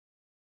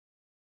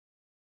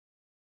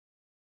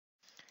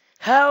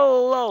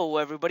Hello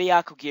everybody,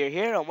 Gear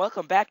here, and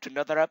welcome back to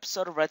another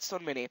episode of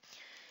Redstone Mini.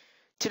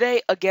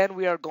 Today, again,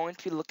 we are going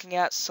to be looking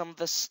at some of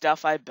the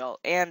stuff I built.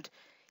 And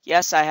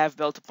yes, I have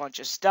built a bunch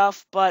of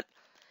stuff, but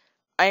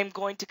I am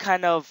going to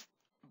kind of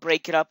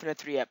break it up into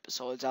 3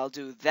 episodes. I'll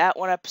do that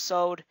one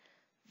episode,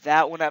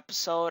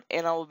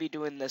 and I will be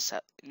doing this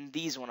in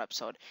these one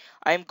episode.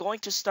 I am going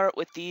to start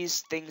with these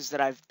things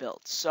that I've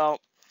built. So,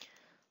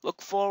 look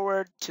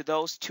forward to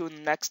those two in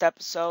the next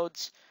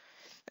episodes.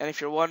 And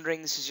if you're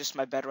wondering, this is just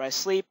my bed where I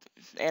sleep,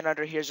 and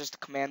under here is just a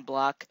command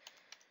block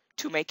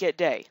to make it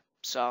day.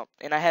 So,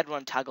 and I had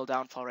one toggle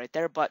downfall right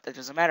there, but that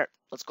doesn't matter.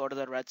 Let's go to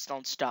the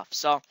redstone stuff.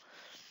 So,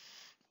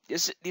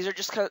 these are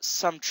just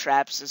some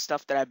traps and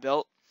stuff that I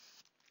built.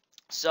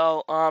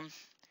 So,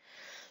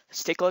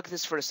 let's take a look at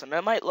this first one.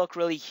 It might look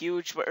really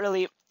huge, but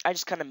really, I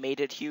just kind of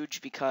made it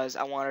huge because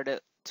I wanted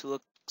it to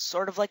look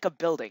sort of like a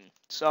building.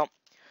 So,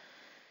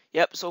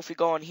 yep, so if we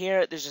go in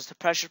here, there's just a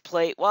pressure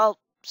plate. Well,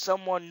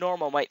 someone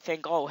normal might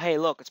think, oh, hey,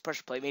 look, it's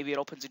pressure plate. Maybe it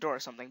opens a door or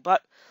something.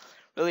 But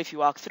really, if you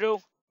walk through,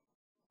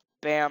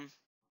 bam,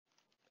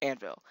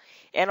 anvil.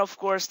 And of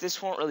course,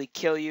 this won't really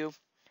kill you.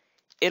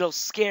 It'll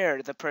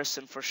scare the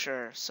person for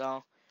sure.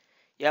 So,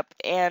 yep.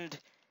 And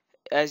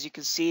as you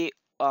can see,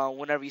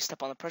 whenever you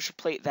step on the pressure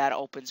plate, that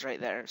opens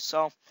right there.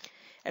 So,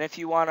 and if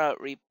you want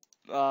to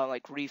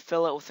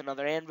refill it with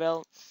another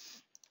anvil,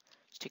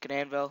 just take an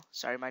anvil.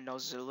 Sorry, my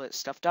nose is a little bit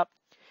stuffed up.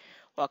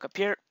 Walk up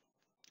here.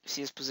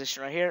 See this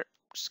position right here.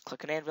 Just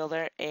click an anvil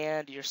there,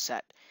 and you're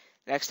set.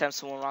 Next time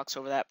someone walks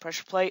over that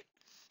pressure plate,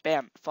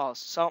 bam, it falls.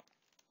 So,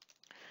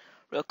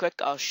 real quick,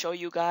 I'll show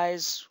you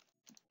guys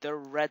the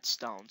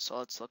redstone. So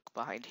let's look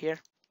behind here.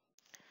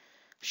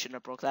 Shouldn't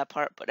have broke that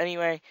part, but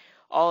anyway,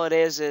 all it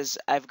is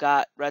I've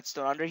got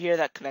redstone under here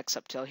that connects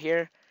up till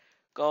here,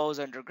 goes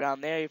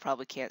underground there. You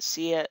probably can't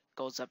see it.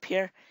 Goes up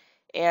here,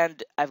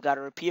 and I've got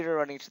a repeater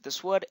running to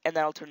this wood, and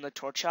that'll turn the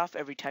torch off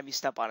every time you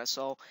step on it.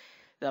 So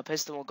the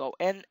piston will go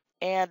in,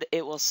 and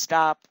it will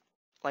stop,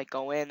 like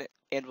go in,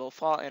 and will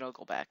fall, and it'll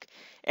go back.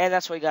 And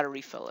that's why you got to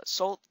refill it.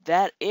 So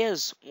that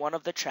is one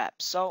of the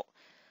traps. So,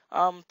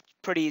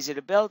 pretty easy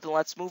to build, and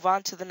let's move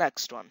on to the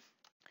next one.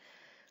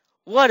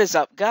 What is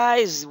up,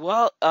 guys?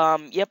 Well,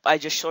 yep, I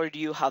just showed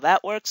you how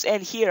that works,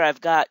 and here I've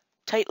got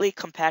tightly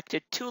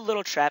compacted two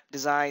little trap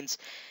designs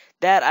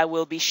that I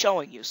will be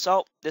showing you.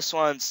 So, this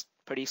one's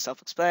pretty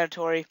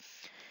self-explanatory.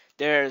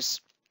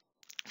 There's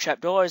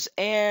trapdoors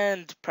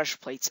and pressure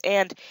plates,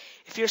 and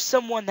if you're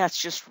someone that's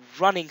just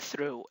running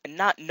through and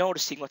not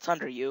noticing what's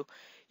under you,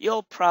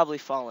 you'll probably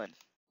fall in.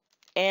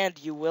 And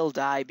you will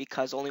die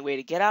because the only way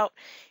to get out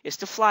is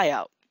to fly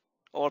out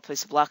or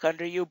place a block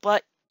under you,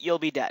 but you'll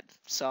be dead.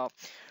 So,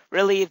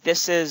 really,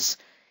 this is,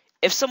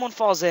 if someone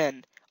falls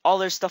in, all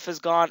their stuff is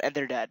gone and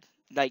they're dead.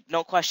 Like,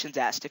 no questions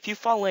asked. If you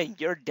fall in,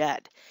 you're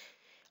dead.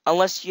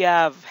 Unless you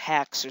have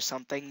hacks or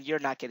something, you're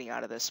not getting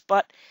out of this.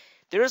 But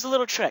there is a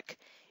little trick.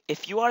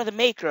 If you are the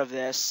maker of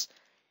this,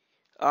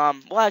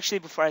 well, actually,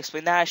 before I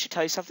explain that, I should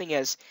tell you something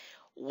is,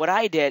 what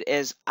I did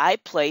is I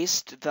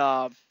placed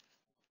the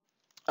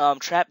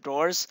trap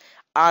doors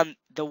on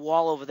the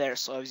wall over there.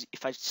 So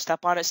if I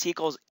step on it, see it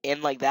goes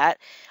in like that.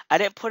 I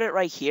didn't put it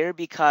right here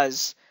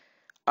because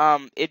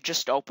it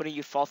just opened and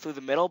you fall through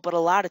the middle. But a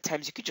lot of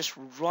times you could just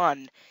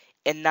run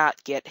and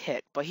not get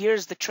hit. But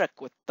here's the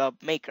trick with the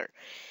maker: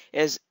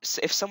 is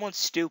if someone's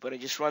stupid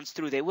and just runs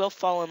through, they will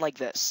fall in like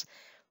this.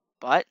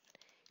 But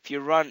if you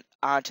run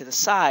onto the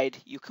side,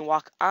 you can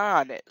walk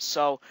on it.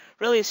 So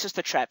really, it's just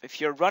a trap.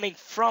 If you're running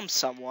from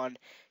someone,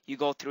 you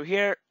go through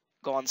here,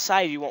 go on the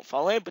side, you won't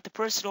fall in, but the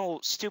person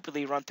will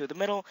stupidly run through the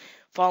middle,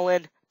 fall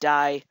in,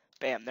 die,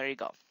 bam, there you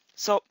go.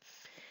 So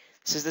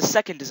this is the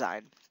second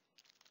design.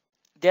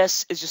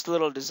 This is just a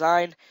little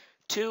design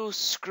to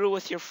screw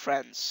with your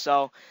friends.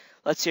 So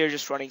let's say you're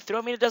just running through.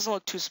 I mean, it doesn't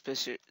look too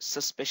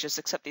suspicious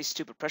except these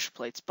stupid pressure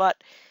plates,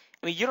 but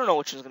I mean, you don't know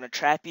which one's going to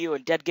trap you,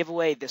 and dead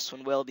giveaway, this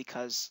one will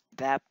because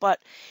that. But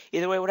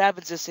either way, what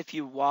happens is if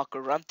you walk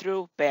or run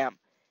through, bam,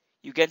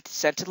 you get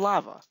sent in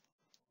lava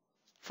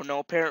for no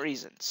apparent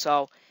reason.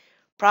 So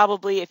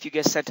probably if you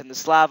get sent in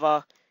this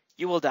lava,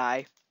 you will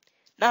die.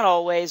 Not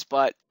always,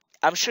 but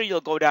I'm sure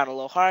you'll go down to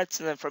low hearts,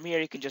 and then from here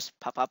you can just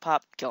pop, pop,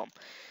 pop, kill them.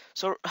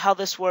 So how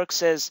this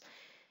works is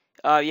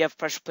you have a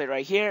pressure plate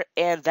right here,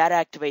 and that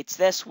activates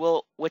this,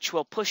 which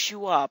will push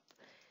you up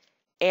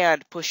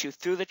and push you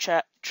through the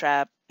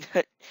trap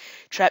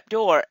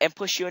door and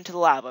push you into the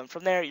lava. And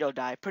from there, you'll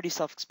die. Pretty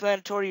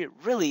self-explanatory,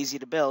 really easy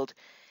to build.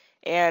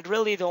 And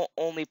really, the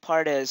only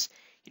part is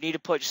you need to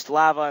put just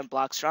lava and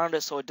blocks around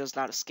it so it does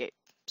not escape.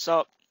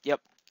 So,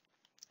 yep,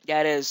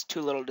 that is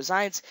two little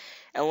designs.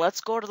 And let's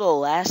go to the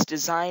last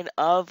design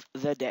of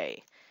the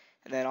day.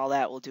 And then all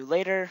that we'll do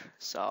later.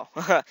 So,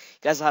 you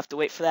guys will have to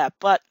wait for that.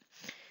 But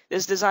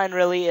this design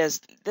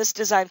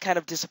kind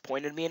of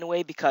disappointed me in a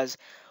way because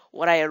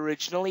what I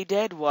originally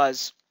did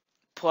was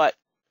put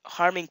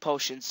harming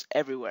potions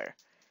everywhere.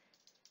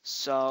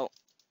 So,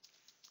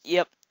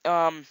 yep.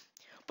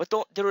 But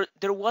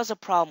there was a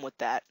problem with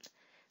that.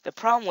 The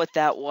problem with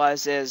that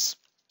was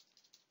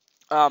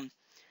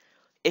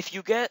if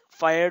you get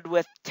fired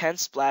with 10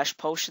 splash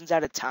potions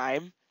at a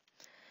time,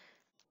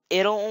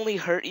 it'll only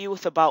hurt you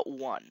with about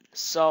 1.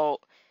 So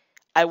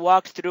I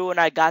walked through and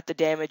I got the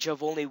damage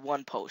of only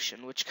 1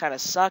 potion, which kind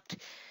of sucked.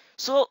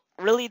 So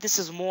really this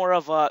is more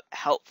of a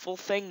helpful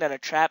thing than a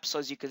trap. So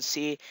as you can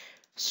see,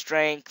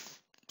 strength,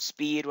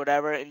 speed,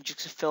 whatever, and you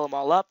just fill them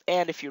all up.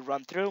 And if you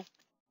run through,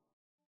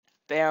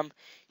 bam,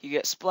 you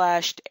get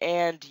splashed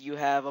and you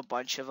have a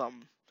bunch of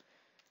them.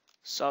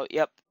 So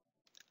yep,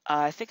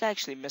 I think I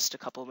actually missed a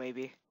couple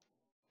maybe.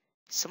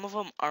 Some of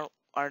them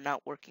are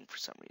not working for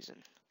some reason.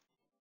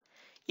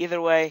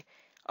 Either way,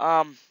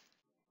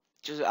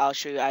 just I'll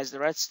show you guys the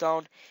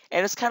redstone,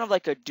 and it's kind of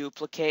like a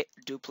duplicate.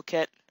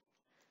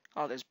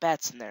 Oh, there's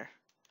bats in there.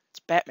 It's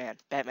Batman.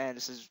 Batman.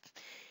 This is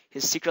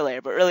his secret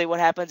lair. But really, what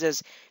happens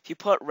is if you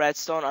put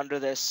redstone under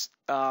this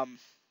blah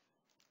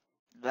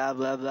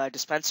blah blah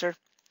dispenser,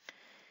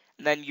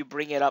 and then you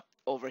bring it up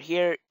over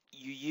here,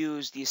 you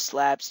use these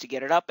slabs to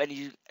get it up,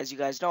 and as you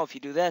guys know, if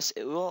you do this,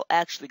 it will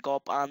actually go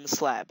up on the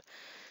slab.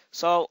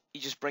 So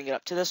you just bring it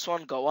up to this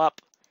one, go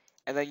up,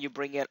 and then you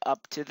bring it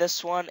up to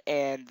this one,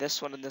 and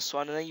this one, and this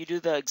one, and then you do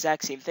the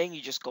exact same thing.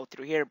 You just go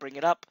through here, bring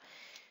it up,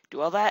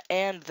 do all that,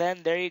 and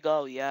then there you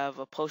go. You have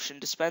a potion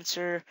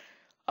dispenser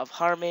of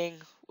harming,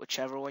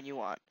 whichever one you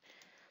want.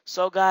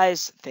 So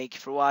guys, thank you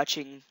for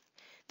watching.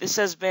 This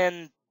has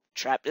been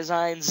Trap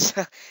Designs.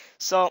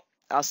 So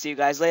I'll see you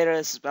guys later.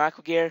 This has been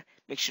Aquagear.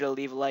 Make sure to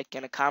leave a like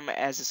and a comment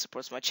as it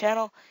supports my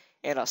channel,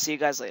 and I'll see you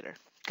guys later.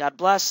 God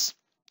bless,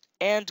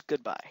 and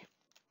goodbye.